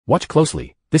Watch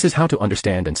closely, this is how to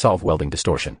understand and solve welding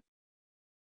distortion.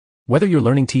 Whether you're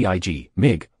learning TIG,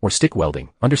 MIG, or stick welding,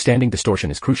 understanding distortion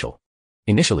is crucial.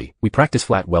 Initially, we practice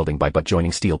flat welding by butt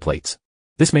joining steel plates.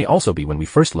 This may also be when we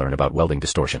first learn about welding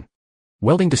distortion.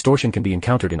 Welding distortion can be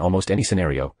encountered in almost any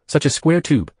scenario, such as square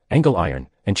tube, angle iron,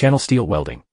 and channel steel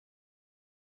welding.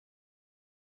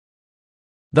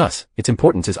 Thus, its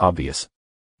importance is obvious.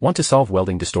 Want to solve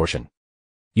welding distortion?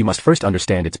 You must first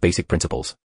understand its basic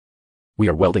principles. We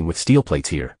are welding with steel plates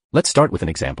here. Let's start with an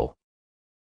example.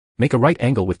 Make a right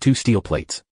angle with 2 steel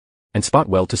plates. And spot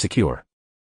weld to secure.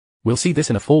 We'll see this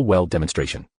in a full weld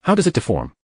demonstration. How does it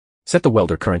deform? Set the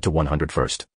welder current to 100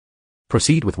 first.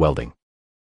 Proceed with welding.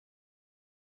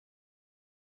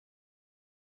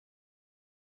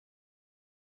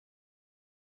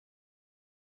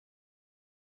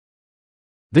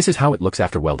 This is how it looks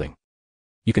after welding.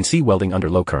 You can see welding under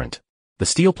low current. The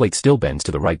steel plate still bends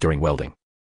to the right during welding.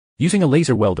 Using a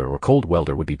laser welder or cold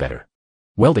welder would be better.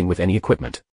 Welding with any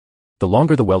equipment. The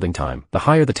longer the welding time, the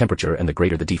higher the temperature and the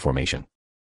greater the deformation.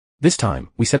 This time,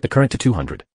 we set the current to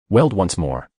 200. Weld once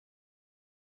more.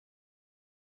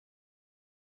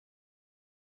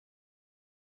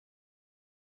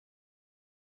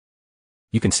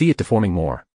 You can see it deforming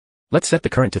more. Let's set the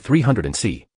current to 300 and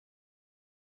see.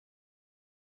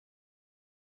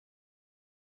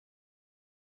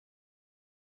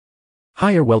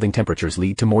 Higher welding temperatures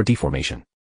lead to more deformation.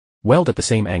 Weld at the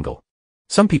same angle.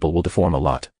 Some people will deform a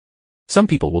lot. Some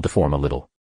people will deform a little.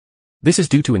 This is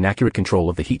due to inaccurate control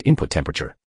of the heat input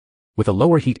temperature. With a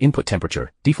lower heat input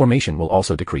temperature, deformation will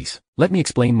also decrease. Let me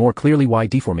explain more clearly why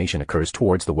deformation occurs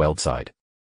towards the weld side.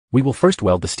 We will first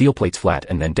weld the steel plates flat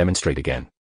and then demonstrate again.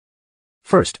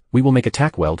 First, we will make a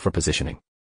tack weld for positioning.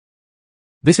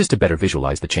 This is to better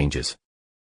visualize the changes.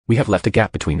 We have left a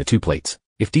gap between the 2 plates.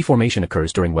 If deformation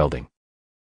occurs during welding,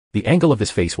 the angle of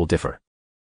this face will differ.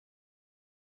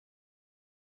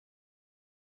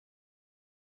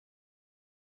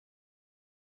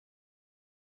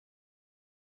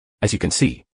 As you can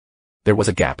see, there was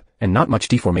a gap, and not much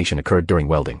deformation occurred during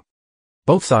welding.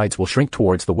 Both sides will shrink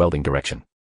towards the welding direction.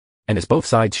 And as both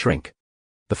sides shrink,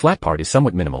 the flat part is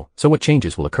somewhat minimal, so what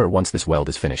changes will occur once this weld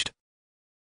is finished?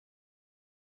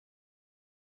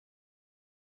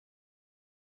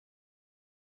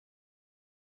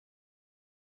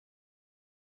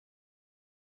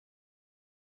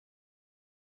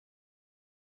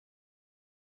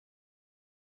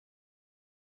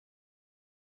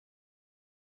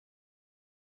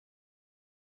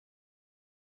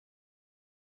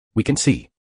 We can see.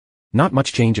 Not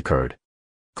much change occurred.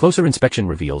 Closer inspection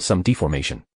reveals some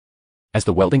deformation. As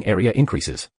the welding area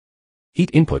increases,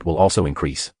 heat input will also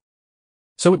increase.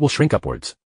 So it will shrink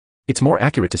upwards. It's more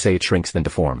accurate to say it shrinks than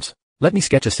deforms. Let me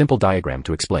sketch a simple diagram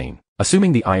to explain.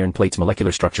 Assuming the iron plate's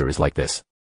molecular structure is like this.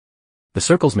 The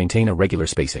circles maintain a regular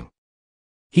spacing.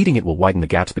 Heating it will widen the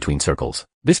gaps between circles.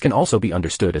 This can also be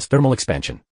understood as thermal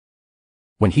expansion.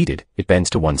 When heated, it bends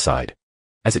to one side.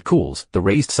 As it cools, the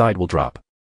raised side will drop.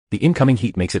 The incoming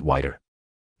heat makes it wider.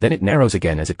 Then it narrows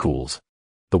again as it cools.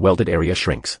 The welded area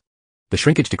shrinks. The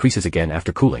shrinkage decreases again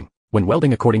after cooling. When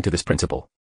welding according to this principle,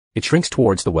 it shrinks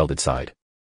towards the welded side.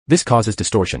 This causes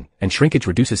distortion, and shrinkage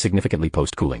reduces significantly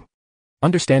post-cooling.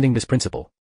 Understanding this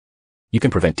principle, you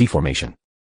can prevent deformation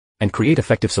and create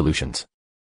effective solutions.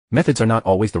 Methods are not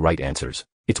always the right answers.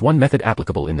 It's one method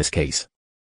applicable in this case.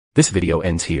 This video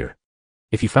ends here.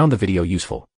 If you found the video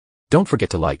useful, don't forget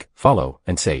to like, follow,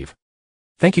 and save.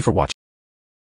 Thank you for watching.